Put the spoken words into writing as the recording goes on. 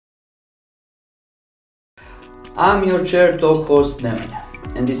I'm your Chair Talk host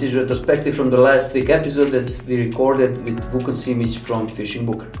Nemanja, and this is retrospective from the last week episode that we recorded with Vukan Simic from Fishing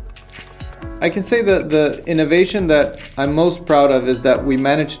Booker. I can say that the innovation that I'm most proud of is that we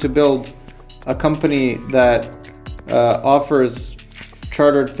managed to build a company that offers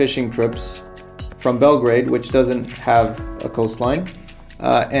chartered fishing trips from Belgrade, which doesn't have a coastline,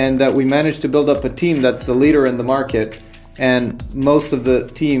 and that we managed to build up a team that's the leader in the market, and most of the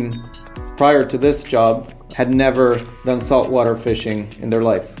team prior to this job had never done saltwater fishing in their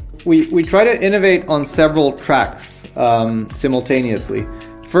life. We try to innovate on several tracks simultaneously.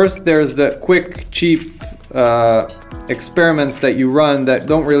 First, there's the quick, cheap experiments that you run that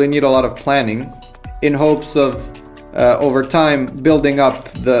don't really need a lot of planning, in hopes of over time building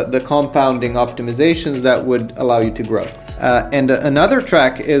up the compounding optimizations that would allow you to grow. And another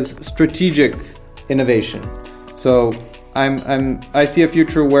track is strategic innovation. So I see a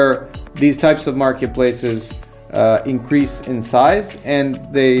future where these types of marketplaces increase in size, and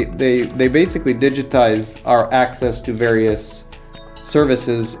they basically digitize our access to various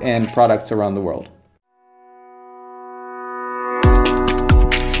services and products around the world.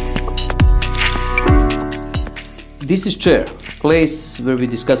 This is Chair, place where we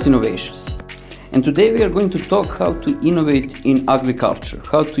discuss innovations. And today we are going to talk how to innovate in agriculture,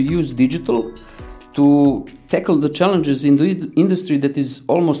 how to use digital to tackle the challenges in the industry that is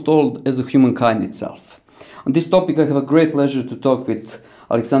almost old as a humankind itself. On this topic, I have a great pleasure to talk with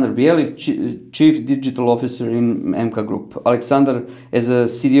Alexander Bieliv, Chief Digital Officer in MK Group. Alexander, as a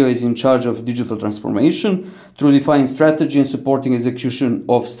CDO, is in charge of digital transformation through defining strategy and supporting execution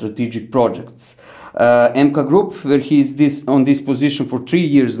of strategic projects. MK Group, where he is on this position for 3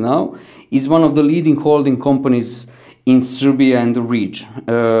 years now, is one of the leading holding companies in Serbia and the region.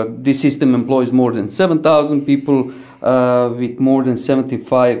 This system employs more than 7,000 people with more than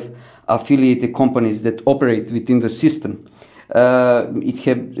 75 affiliated companies that operate within the system.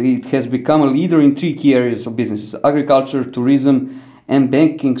 It has become a leader in 3 key areas of businesses: agriculture, tourism, and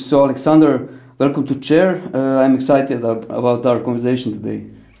banking. So, Alexander, welcome to Chair. I'm excited about our conversation today.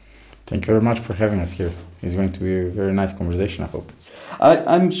 Thank you very much for having us here. It's going to be a very nice conversation, I hope.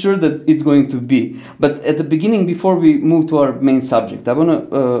 I'm sure that it's going to be. But at the beginning, before we move to our main subject, I want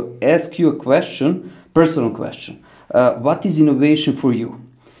to ask you a question, personal question. What is innovation for you?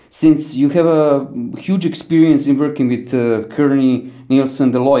 Since you have a huge experience in working with Kearney,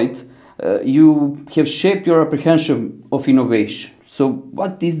 Nielsen, Deloitte, you have shaped your apprehension of innovation. So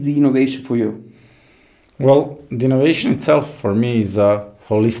what is the innovation for you? Well, the innovation itself for me is a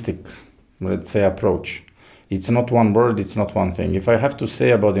holistic, let's say, approach. It's not one word, it's not one thing. If I have to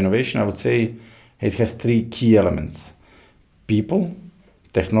say about innovation, I would say it has 3 key elements: people,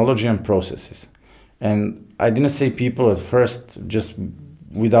 technology, and processes. And I didn't say people at first just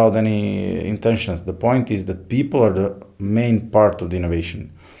without any intentions. The point is that people are the main part of the innovation,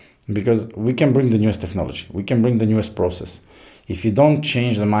 because we can bring the newest technology, we can bring the newest process. If you don't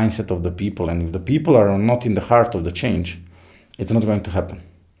change the mindset of the people, and if the people are not in the heart of the change, it's not going to happen.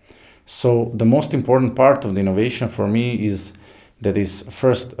 So the most important part of the innovation for me is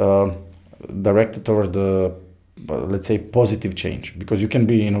first directed towards the, let's say, positive change, because you can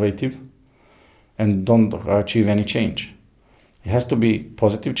be innovative and don't achieve any change. It has to be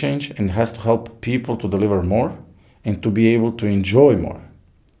positive change, and it has to help people to deliver more and to be able to enjoy more.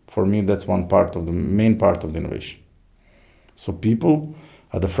 For me, that's one part of the main part of the innovation. So people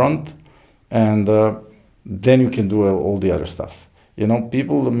at the front, and then you can do all the other stuff. You know,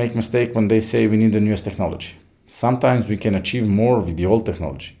 people make mistake when they say we need the newest technology. Sometimes we can achieve more with the old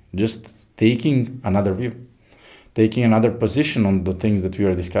technology, just taking another view, taking another position on the things that we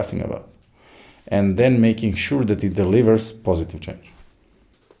are discussing about, and then making sure that it delivers positive change.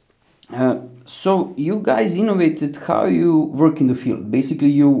 So you guys innovated how you work in the field. Basically,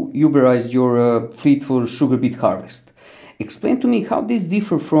 you Uberized your fleet for sugar beet harvest. Explain to me how this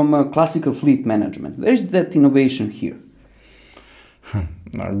differs from classical fleet management. Where is that innovation here?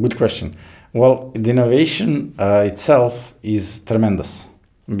 Good question. Well, the innovation itself is tremendous,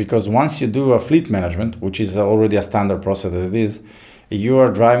 because once you do a fleet management, which is already a standard process as it is, you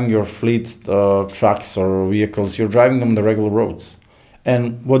are driving your fleet trucks or vehicles, you're driving them on the regular roads.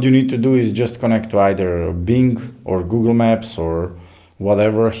 And what you need to do is just connect to either Bing or Google Maps or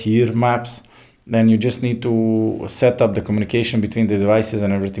whatever, here maps. Then you just need to set up the communication between the devices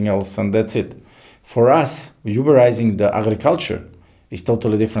and everything else, and that's it. For us, Uberizing the agriculture is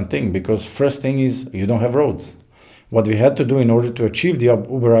totally different thing, because first thing is you don't have roads. What we had to do in order to achieve the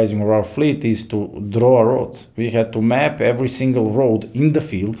Uberizing of our fleet is to draw roads. We had to map every single road in the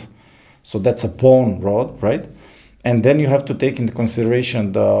fields. So that's a pawn road, right? And then you have to take into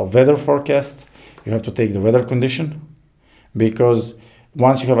consideration the weather forecast. You have to take the weather condition, because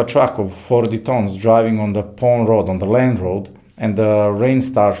once you have a truck of 40 tons driving on the pond road, on the land road, and the rain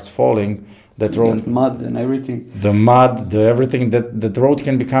starts falling, that road, mud and everything, everything, that road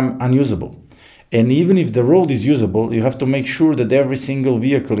can become unusable. And even if the road is usable, you have to make sure that every single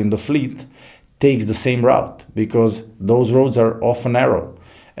vehicle in the fleet takes the same route, because those roads are often narrow.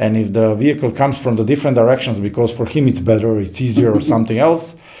 And if the vehicle comes from the different directions because for him it's better, it's easier or something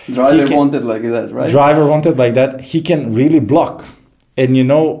else. Driver wanted like that, right? Driver wanted like that, he can really block. And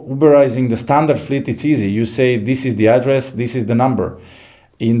Uberizing the standard fleet, it's easy. You say, this is the address, this is the number.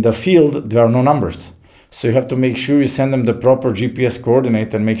 In the field, there are no numbers. So you have to make sure you send them the proper GPS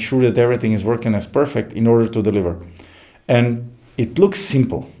coordinate and make sure that everything is working as perfect in order to deliver. And it looks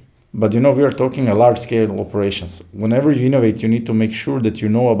simple, but we are talking a large scale operations. Whenever you innovate, you need to make sure that you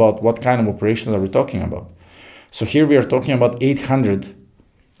know about what kind of operations are we talking about. So here we are talking about 800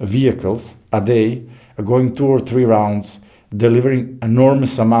 vehicles a day going 2 or 3 rounds, delivering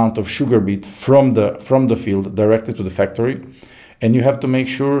enormous amount of sugar beet from the field directly to the factory. And you have to make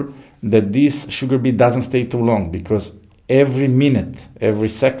sure that this sugar beet doesn't stay too long, because every minute, every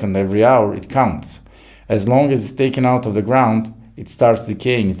second, every hour, it counts. As long as it's taken out of the ground, it starts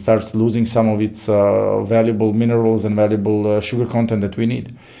decaying, it starts losing some of its valuable minerals and valuable sugar content that we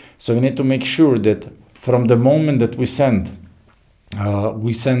need. So we need to make sure that from the moment that we send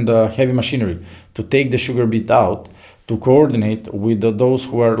heavy machinery to take the sugar beet out, to coordinate with those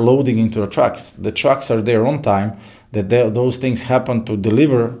who are loading into the trucks. The trucks are there on time, that those things happen to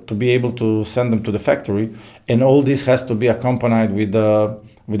deliver, to be able to send them to the factory, and all this has to be accompanied with the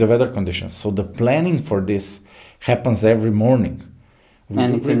weather conditions. So the planning for this happens every morning.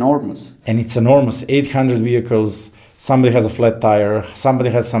 And it's enormous. And it's enormous. 800 vehicles, somebody has a flat tire, somebody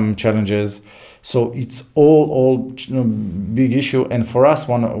has some challenges. So it's all big issue. And for us,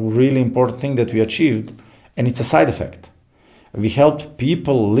 one really important thing that we achieved, and it's a side effect. We helped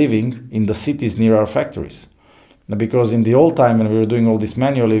people living in the cities near our factories. Because in the old time, when we were doing all this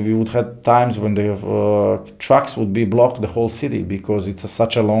manually, we would have times when the trucks would be blocked the whole city because it's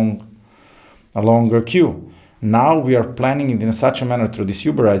such a long queue. Now we are planning it in such a manner through this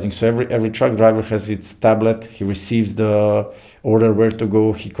Uberizing. So every truck driver has its tablet. He receives the order where to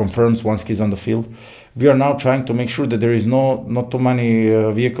go. He confirms once he's on the field. We are now trying to make sure that there is not too many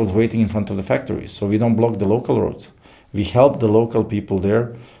vehicles waiting in front of the factory. So we don't block the local roads. We help the local people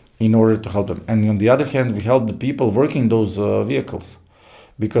there in order to help them. And on the other hand, we help the people working those vehicles.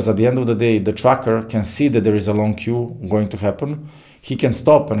 Because at the end of the day, the trucker can see that there is a long queue going to happen. He can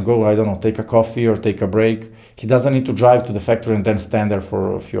stop and go, take a coffee or take a break. He doesn't need to drive to the factory and then stand there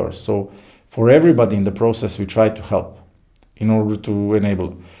for a few hours. So for everybody in the process, we try to help in order to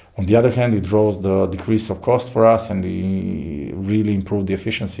enable. On the other hand, it draws the decrease of cost for us, and we really improve the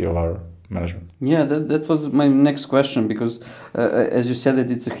efficiency of our management. Yeah, that was my next question, because as you said,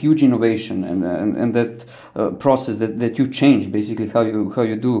 that it's a huge innovation, and that process that you change basically how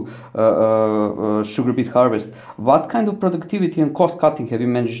you do sugar beet harvest. What kind of productivity and cost cutting have you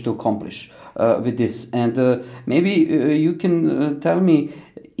managed to accomplish with this? And maybe you can tell me,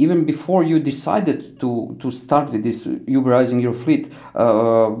 even before you decided to start with this Uberizing your fleet,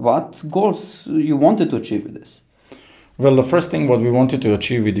 what goals you wanted to achieve with this? Well, the first thing what we wanted to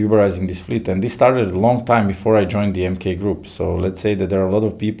achieve with Uberizing this fleet, and this started a long time before I joined the MK Group. So let's say that there are a lot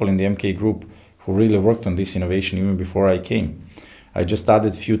of people in the MK Group who really worked on this innovation even before I came. I just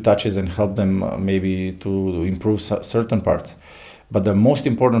added a few touches and helped them maybe to improve certain parts. But the most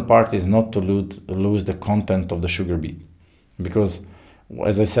important part is not to lose the content of the sugar beet. Because,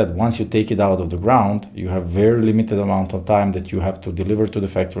 as I said, once you take it out of the ground, you have very limited amount of time that you have to deliver to the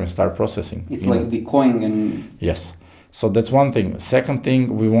factory and start processing. It's like decoying and... Yes. So that's one thing. Second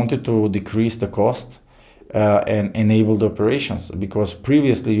thing, we wanted to decrease the cost and enable the operations, because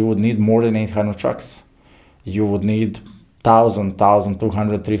previously you would need more than 800 trucks. You would need 1,000,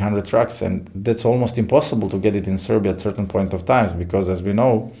 200, 300 trucks, and that's almost impossible to get it in Serbia at certain point of times, because as we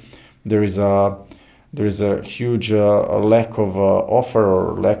know, there is a huge lack of offer,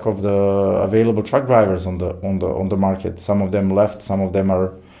 or lack of the available truck drivers on the market. Some of them left, some of them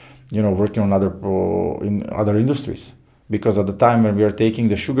are working on other industries. Because at the time when we are taking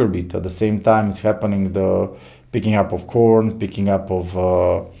the sugar beet, at the same time it's happening the picking up of corn, picking up of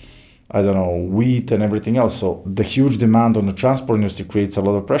wheat and everything else. So the huge demand on the transport industry creates a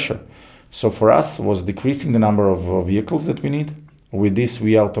lot of pressure. So for us was decreasing the number of vehicles that we need. With this,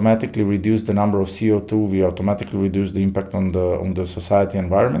 we automatically reduce the number of CO2. We automatically reduce the impact on the society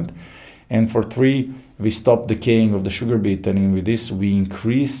environment. And for 3, we stop decaying of the sugar beet, and with this we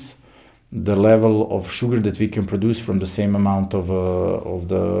increase the level of sugar that we can produce from the same amount of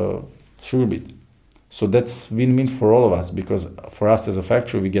the sugar beet. So that's win-win for all of us, because for us as a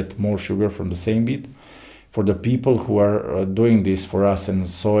factory, we get more sugar from the same beet. For the people who are doing this for us and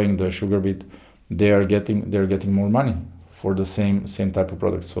sowing the sugar beet, they're getting more money for the same type of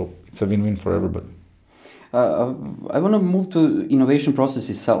product. So it's a win-win for everybody. I want to move to innovation process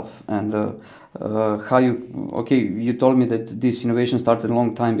itself, and how you told me that this innovation started a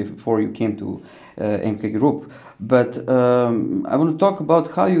long time before you came to MK Group, but I want to talk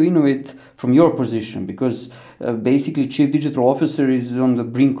about how you innovate from your position, because basically Chief Digital Officer is on the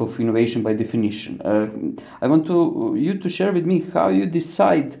brink of innovation by definition. I want you to share with me how you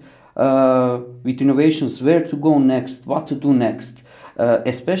decide with innovations where to go next, what to do next.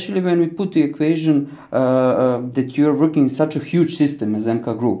 Especially when we put the equation that you're working in such a huge system as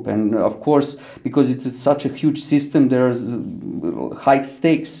MK Group. And of course, because it's such a huge system, there's high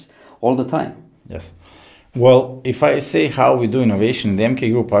stakes all the time. Yes. Well, if I say how we do innovation in the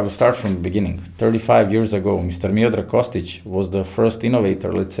MK Group, I will start from the beginning. 35 years ago, Mr. Miodrag Kostić was the first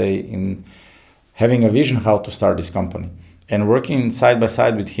innovator, let's say, in having a vision how to start this company. And working side by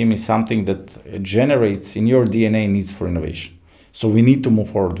side with him is something that generates in your DNA needs for innovation. So we need to move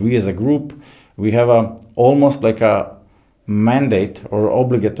forward. We as a group, we have almost like a mandate or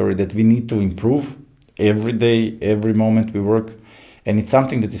obligatory that we need to improve every day, every moment we work. And it's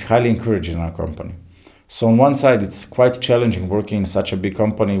something that is highly encouraged in our company. So on one side, it's quite challenging working in such a big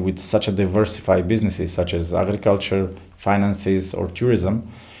company with such a diversified businesses such as agriculture, finances, or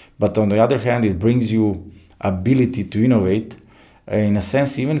tourism. But on the other hand, it brings you ability to innovate, in a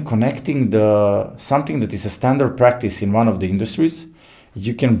sense, even connecting something that is a standard practice in one of the industries,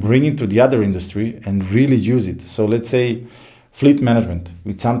 you can bring it to the other industry and really use it. So let's say fleet management,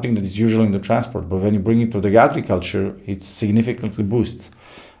 it's something that is usually in the transport, but when you bring it to the agriculture, it significantly boosts.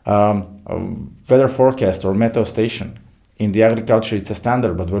 Weather forecast or meteo station. In the agriculture, it's a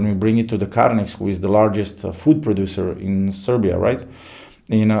standard, but when we bring it to the Carnex, who is the largest food producer in Serbia, right,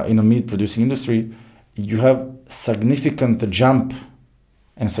 in a meat producing industry, you have significant jump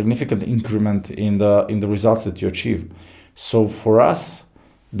and significant increment in the results that you achieve. So for us,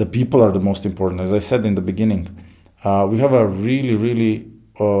 the people are the most important. As I said in the beginning, we have a really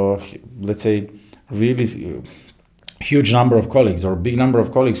let's say really huge number of colleagues, or big number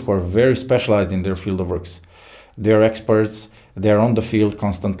of colleagues, who are very specialized in their field of works. They are experts. They are on the field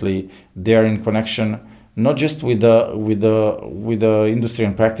constantly. They are in connection not just with the industry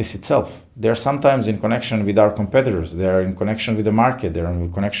and practice itself. They are sometimes in connection with our competitors. They are in connection with the market. They are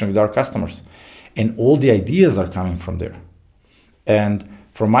in connection with our customers. And all the ideas are coming from there. And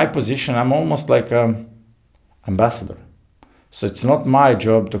from my position, I'm almost like an ambassador. So it's not my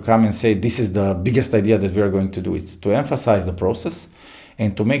job to come and say, this is the biggest idea that we are going to do. It's to emphasize the process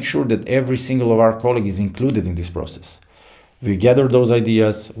and to make sure that every single of our colleagues is included in this process. We gather those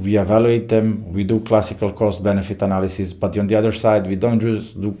ideas, we evaluate them, we do classical cost-benefit analysis, but on the other side, we don't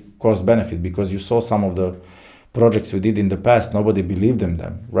just do cost-benefit, because you saw some of the projects we did in the past, nobody believed in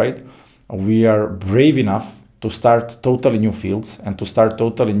them, right? We are brave enough to start totally new fields and to start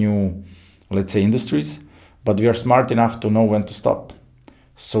totally new, let's say, industries, but we are smart enough to know when to stop.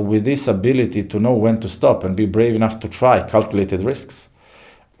 So with this ability to know when to stop and be brave enough to try calculated risks,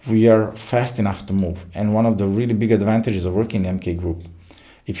 we are fast enough to move. And one of the really big advantages of working in MK Group,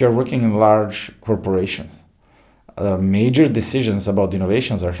 if you're working in large corporations, major decisions about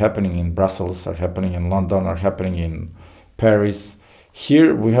innovations are happening in Brussels, are happening in London, are happening in Paris.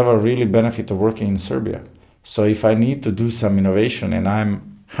 Here we have a really benefit of working in Serbia. So if I need to do some innovation and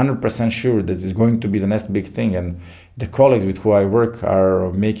I'm 100% sure that it's going to be the next big thing, and the colleagues with who I work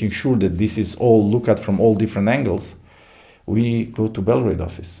are making sure that this is all looked at from all different angles, we go to Belgrade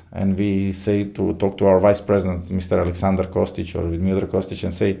office and we say to talk to our vice president, Mr. Aleksandar Kostić, or with Miodrag Kostić,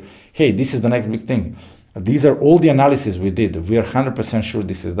 and say, hey, this is the next big thing. These are all the analysis we did. We are 100% sure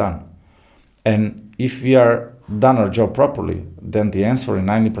this is done. And if we are done our job properly, then the answer in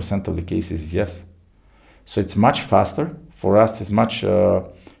 90% of the cases is yes. So it's much faster. For us, it's much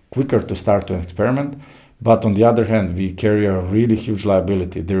quicker to start to experiment. But on the other hand, we carry a really huge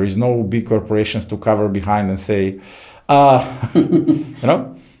liability. There is no big corporations to cover behind and say,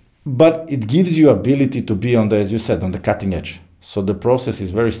 but it gives you ability to be on the, as you said, on the cutting edge. So the process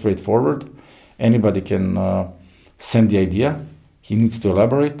is very straightforward. Anybody can send the idea. He needs to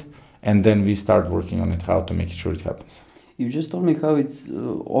elaborate, and then we start working on it, how to make sure it happens. You just told me how it's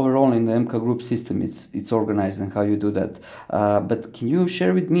overall in the MK Group system it's organized and how you do that. But can you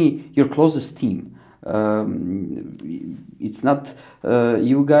share with me your closest team? It's not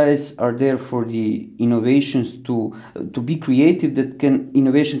you guys are there for the innovations to be creative that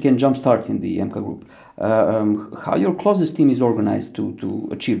innovation can jumpstart in the MK Group. How your closest team is organized to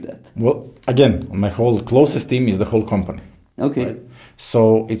achieve that? Well, again, my whole closest team is the whole company. Okay. Right?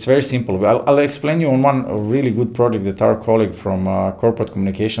 So it's very simple. I'll explain you on one really good project that our colleague from corporate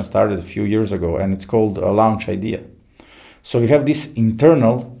communication started a few years ago, and it's called Launch Idea. So we have this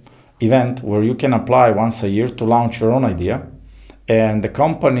internal event where you can apply once a year to launch your own idea, and the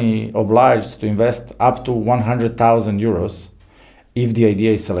company obliged to invest up to 100,000 euros if the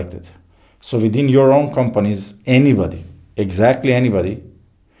idea is selected. So within your own companies, anybody, exactly anybody,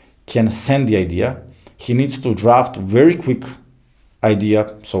 can send the idea. He needs to draft very quick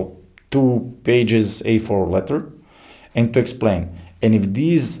idea, so 2 pages A4 letter, and to explain. And if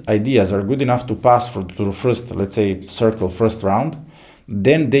these ideas are good enough to pass to the first, let's say, first round,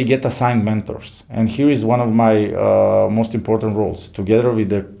 then they get assigned mentors. And here is one of my most important roles. Together with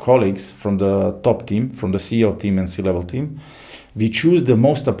the colleagues from the top team, from the CEO team and C-level team, we choose the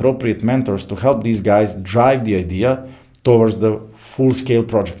most appropriate mentors to help these guys drive the idea towards the full-scale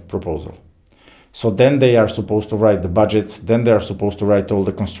project proposal. So then they are supposed to write the budgets, then they are supposed to write all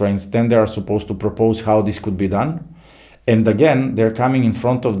the constraints, then they are supposed to propose how this could be done. And again, they're coming in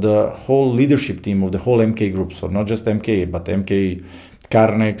front of the whole leadership team of the whole MK Group. So not just MK, but MK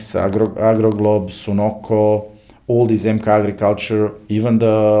Carnex, AgroGlobe, Sunoco, all these MK Agriculture, even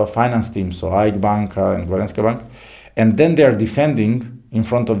the finance team, so AIK Banka and Gorenska Bank. And then they're defending in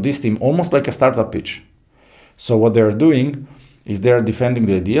front of this team, almost like a startup pitch. So what they're doing is they're defending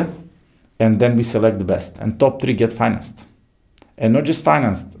the idea, and then we select the best, and top 3 get financed. And not just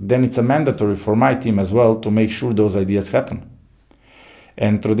financed, then it's a mandatory for my team as well to make sure those ideas happen.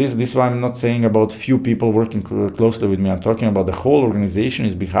 And through this is why I'm not saying about few people working closely with me. I'm talking about the whole organization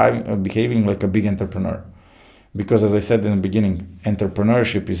is behaving like a big entrepreneur. Because as I said in the beginning,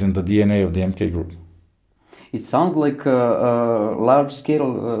 entrepreneurship is in the DNA of the MK Group. It sounds like a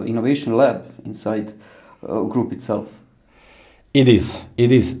large-scale innovation lab inside group itself. It is.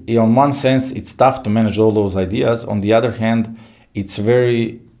 In one sense, it's tough to manage all those ideas. On the other hand, it's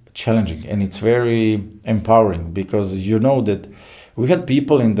very challenging and it's very empowering, because you know that we had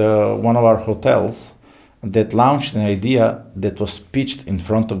people in one of our hotels that launched an idea that was pitched in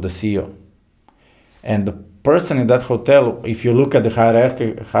front of the CEO. And the person in that hotel, if you look at the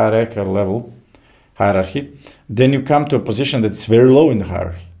hierarchy, then you come to a position that's very low in the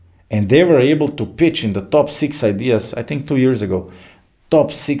hierarchy. And they were able to pitch in the top 6 ideas, I think 2 years ago,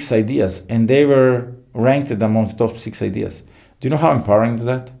 top 6 ideas, and they were ranked among the top 6 ideas. Do you know how empowering is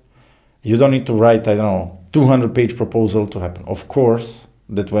that? You don't need to write, 200-page proposal to happen. Of course,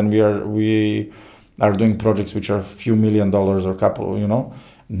 that when we are doing projects which are a few $1 million or couple,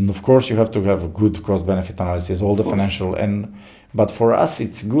 of course you have to have a good cost-benefit analysis, all the financial. But for us,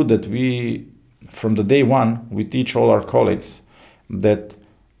 it's good that from the day one, we teach all our colleagues that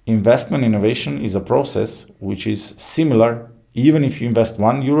investment innovation is a process which is similar even if you invest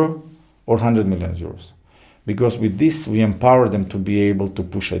 €1 or 100 million euros. Because with this, we empower them to be able to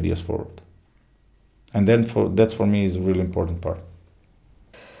push ideas forward. And then that's for me is a really important part.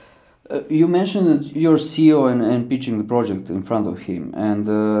 You mentioned that you're CEO and pitching the project in front of him. And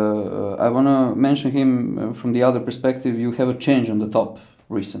I want to mention him from the other perspective. You have a change on the top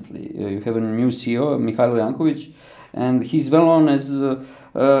recently. You have a new CEO, Mihailo Jankovic, and he's well known as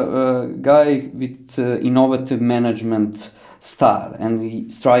a guy with innovative management style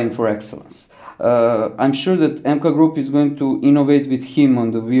and striving for excellence. I'm sure that MK Group is going to innovate with him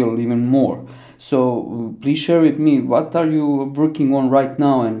on the wheel even more. So please share with me, what are you working on right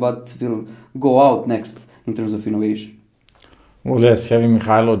now and what will go out next in terms of innovation? Well, yes, having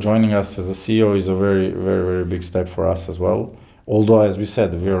Mihailo joining us as a CEO is a very, very, very big step for us as well. Although, as we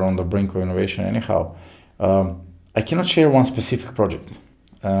said, we are on the brink of innovation anyhow. I cannot share one specific project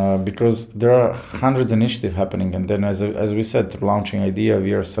because there are hundreds of initiatives happening. And then, as we said, through launching idea,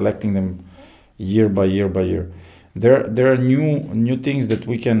 we are selecting them year by year by year. There are new things that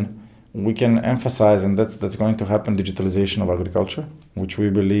we can emphasize, and that's going to happen: digitalization of agriculture, which we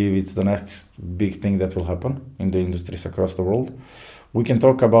believe it's the next big thing that will happen in the industries across the world. We can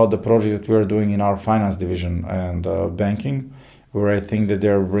talk about the project that we are doing in our finance division and banking, where I think that they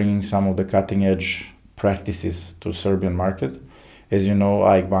are bringing some of the cutting edge practices to Serbian market. As you know,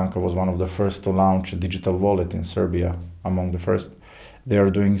 AIK Banka was one of the first to launch a digital wallet in Serbia, among the first. They are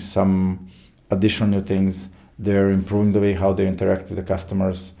doing some additional new things. They're improving the way how they interact with the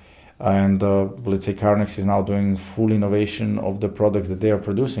customers. And let's say Carnex is now doing full innovation of the products that they are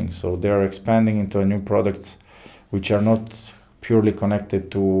producing. So they are expanding into new products which are not purely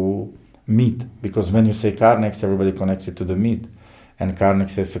connected to meat, because when you say Carnex, everybody connects it to the meat. And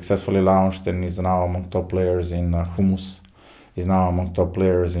Carnex is successfully launched and is now among top players in hummus, is now among top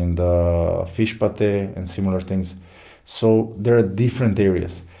players in the fish pate and similar things. So there are different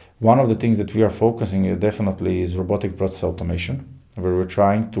areas. One of the things that we are focusing on definitely is robotic process automation, where we're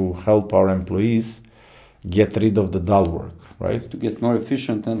trying to help our employees get rid of the dull work, right? To get more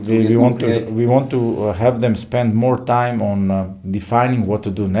efficient and we want to have them spend more time on defining what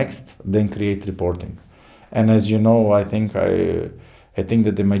to do next than create reporting. And as you know, I think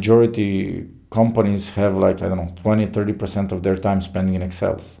that the majority companies have 20-30% of their time spending in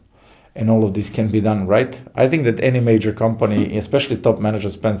Excels. And all of this can be done, right? I think that any major company, especially top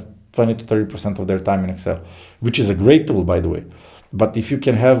managers, spends 20-30% of their time in Excel, which is a great tool, by the way. But if you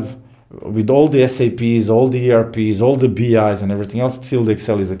can have, with all the SAPs, all the ERPs, all the BIs and everything else, still the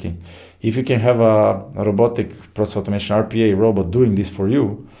Excel is the king. If you can have a robotic process automation RPA robot doing this for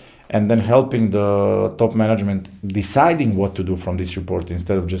you, and then helping the top management deciding what to do from this report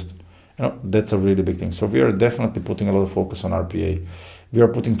instead of just, that's a really big thing. So we are definitely putting a lot of focus on RPA. We are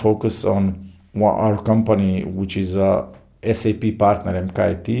putting focus on our company, which is a SAP partner,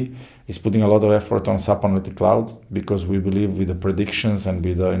 MKIT, is putting a lot of effort on SAP Analytic Cloud, because we believe with the predictions and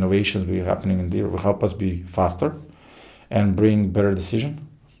with the innovations we happening in there will help us be faster and bring better decision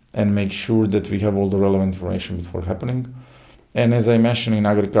and make sure that we have all the relevant information before happening. And as I mentioned, in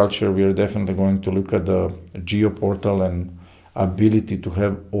agriculture, we are definitely going to look at the GeoPortal and ability to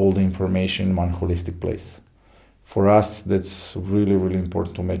have all the information in one holistic place. For us, that's really, really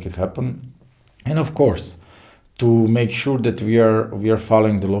important to make it happen. And of course, to make sure that we are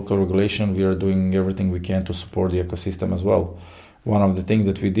following the local regulation, we are doing everything we can to support the ecosystem as well. One of the things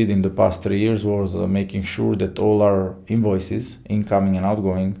that we did in the past 3 years was making sure that all our invoices, incoming and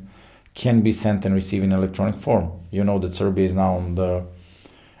outgoing, can be sent and received in electronic form. You know that Serbia is now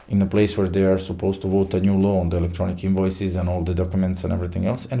in the place where they are supposed to vote a new law on the electronic invoices and all the documents and everything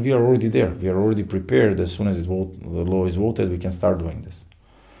else. And we are already there. We are already prepared. As soon as the law is voted, we can start doing this.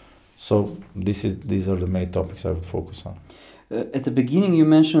 So these are the main topics I would focus on. At the beginning, you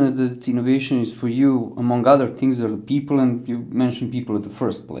mentioned that innovation is for you, among other things, are the people, and you mentioned people at the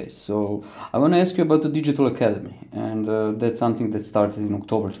first place. So I want to ask you about the Digital Academy, and that's something that started in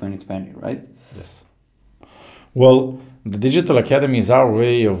October 2020, right? Yes. Well, the Digital Academy is our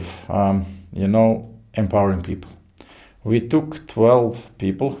way of, empowering people. We took 12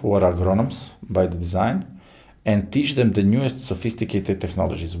 people who are agronomes by the design and teach them the newest sophisticated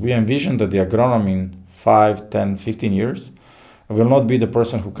technologies. We envision that the agronome in 5, 10, 15 years will not be the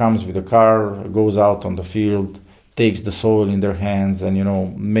person who comes with a car, goes out on the field, takes the soil in their hands, and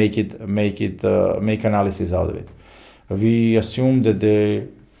make analysis out of it. We assume that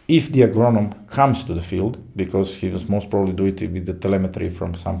if the agronome comes to the field, because he will most probably do it with the telemetry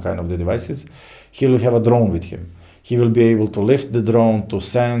from some kind of the devices, he will have a drone with him. He will be able to lift the drone, to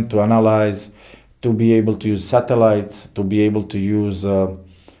send, to analyze, to be able to use satellites, to be able to use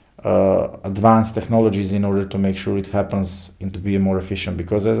advanced technologies in order to make sure it happens and to be more efficient.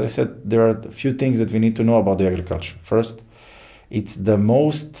 Because as I said, there are a few things that we need to know about the agriculture. First, it's the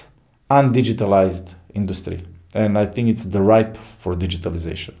most undigitalized industry, and I think it's the ripe for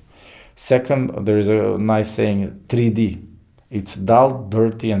digitalization. Second, there is a nice saying, 3D. It's dull,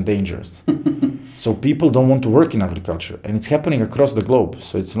 dirty, and dangerous. So people don't want to work in agriculture, and it's happening across the globe.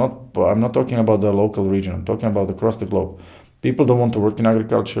 So I'm not talking about the local region, I'm talking about across the globe. People don't want to work in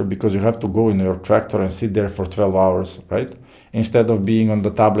agriculture because you have to go in your tractor and sit there for 12 hours, right? Instead of being on the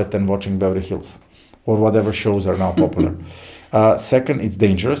tablet and watching Beverly Hills or whatever shows are now popular. Second, it's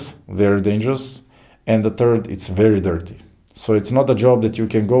dangerous, very dangerous. And the third, it's very dirty. So it's not a job that you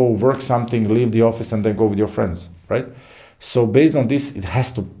can go work something, leave the office, and then go with your friends, right? So based on this, it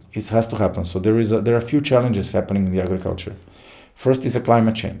has to happen. So there are a few challenges happening in the agriculture. First is a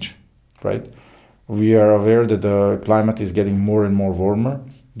climate change, right? We are aware that the climate is getting more and more warmer.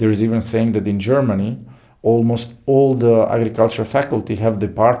 There is even saying that in Germany, almost all the agriculture faculty have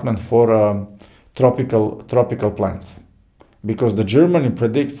department for tropical plants. Because the Germany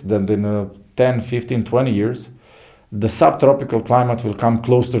predicts that in 10, 15, 20 years, the subtropical climate will come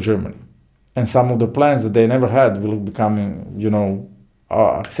close to Germany. And some of the plants that they never had will become,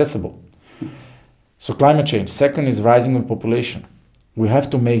 accessible. So climate change. Second is rising of population. We have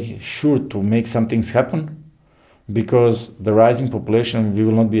to make sure to make some things happen, because the rising population, we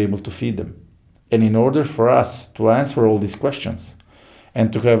will not be able to feed them. And in order for us to answer all these questions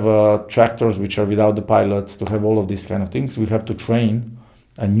and to have tractors which are without the pilots, to have all of these kind of things, we have to train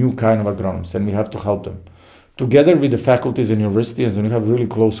a new kind of agronomes, and we have to help them. Together with the faculties and universities, and we have really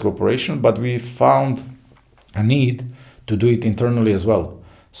close cooperation, but we found a need to do it internally as well.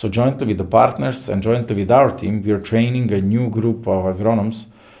 So jointly with the partners and jointly with our team, we are training a new group of agronomes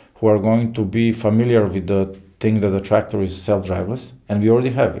who are going to be familiar with the thing that the tractor is self-driveless. And we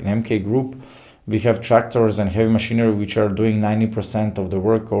already have, in MK Group, we have tractors and heavy machinery which are doing 90% of the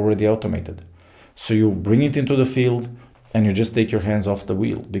work already automated. So you bring it into the field and you just take your hands off the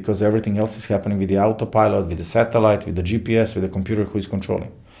wheel because everything else is happening with the autopilot, with the satellite, with the GPS, with the computer who is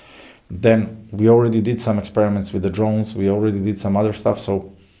controlling. Then we already did some experiments with the drones. We already did some other stuff.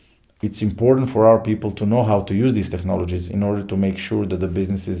 So it's important for our people to know how to use these technologies in order to make sure that the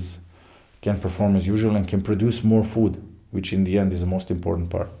businesses can perform as usual and can produce more food, which in the end is the most important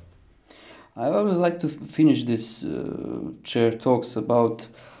part. I always like to finish this chair talks about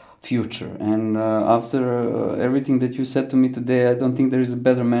future, and after everything that you said to me today, I don't think there is a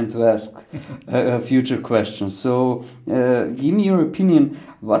better man to ask a future question. So give me your opinion.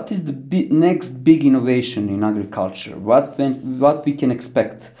 What is the next big innovation in agriculture? What we can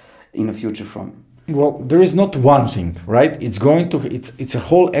expect in the future from? Well, there is not one thing, right? It's a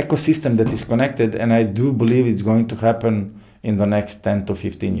whole ecosystem that is connected, and I do believe it's going to happen in the next 10 to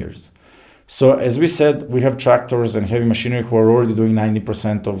 15 years. So as we said, we have tractors and heavy machinery who are already doing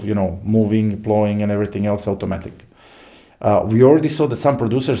 90% of, moving, plowing, and everything else automatic. We already saw that some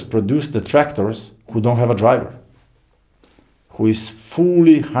producers produce the tractors who don't have a driver, who is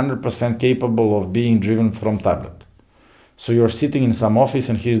fully 100% capable of being driven from tablet. So you're sitting in some office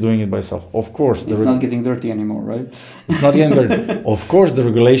and he's doing it by himself. Of course, it's not getting dirty anymore, right? It's not getting dirty. Of course, the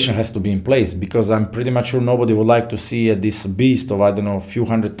regulation has to be in place because I'm pretty much sure nobody would like to see this beast of, a few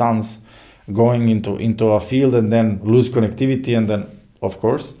hundred tons going into a field and then lose connectivity, and then, of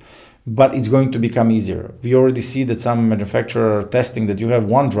course, but it's going to become easier. We already see that some manufacturers are testing that you have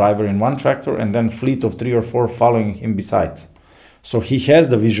one driver in one tractor and then fleet of 3 or 4 following him besides. So he has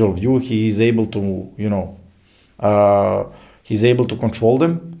the visual view, he is able to, he's able to control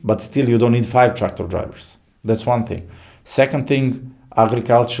them, but still you don't need 5 tractor drivers. That's one thing. Second thing,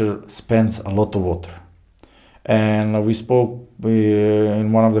 agriculture spends a lot of water. And we spoke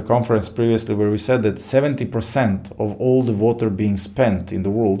in one of the conferences previously where we said that 70% of all the water being spent in the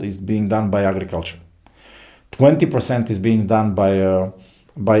world is being done by agriculture. 20% is being done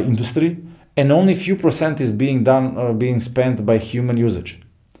by industry, and only few percent is being spent by human usage.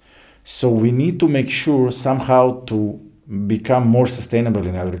 So we need to make sure somehow to become more sustainable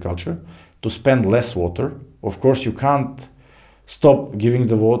in agriculture, to spend less water. Of course, you can't stop giving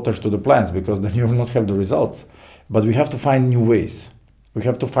the water to the plants because then you will not have the results. But we have to find new ways. We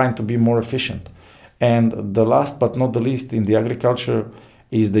have to find to be more efficient. And the last but not the least in the agriculture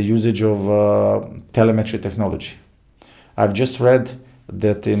is the usage of telemetry technology. I've just read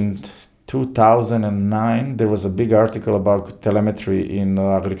that in 2009 there was a big article about telemetry in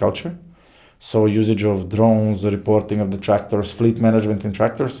agriculture. So usage of drones, reporting of the tractors, fleet management in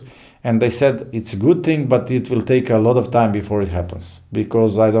tractors. And they said it's a good thing, but it will take a lot of time before it happens.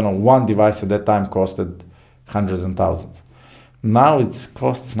 Because, one device at that time costed hundreds and thousands. Now it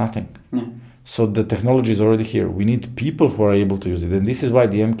costs nothing. Yeah. So the technology is already here. We need people who are able to use it. And this is why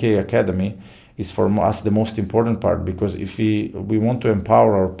the MK Academy is for us the most important part, because if we want to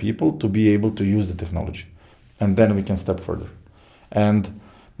empower our people to be able to use the technology. And then we can step further. And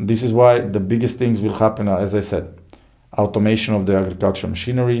this is why the biggest things will happen, as I said, automation of the agriculture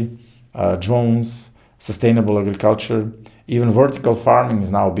machinery, drones, sustainable agriculture, even vertical farming is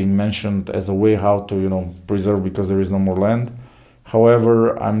now being mentioned as a way how to, preserve because there is no more land.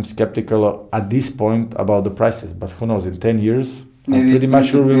 However, I'm skeptical at this point about the prices, but who knows, in 10 years, I'm pretty much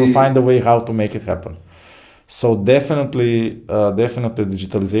sure we will find a way how to make it happen. So definitely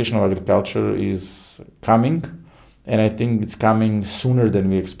digitalization of agriculture is coming, and I think it's coming sooner than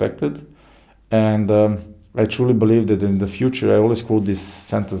we expected. And I truly believe that in the future, I always quote this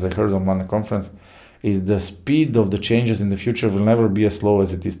sentence I heard on one conference, is the speed of the changes in the future will never be as slow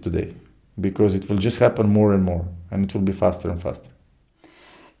as it is today, because it will just happen more and more, and it will be faster and faster.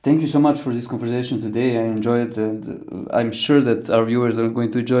 Thank you so much for this conversation today. I enjoyed it, and I'm sure that our viewers are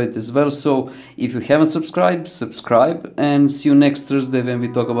going to enjoy it as well. So if you haven't subscribed, subscribe, and see you next Thursday when we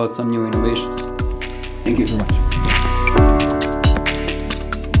talk about some new innovations. Thank you so much.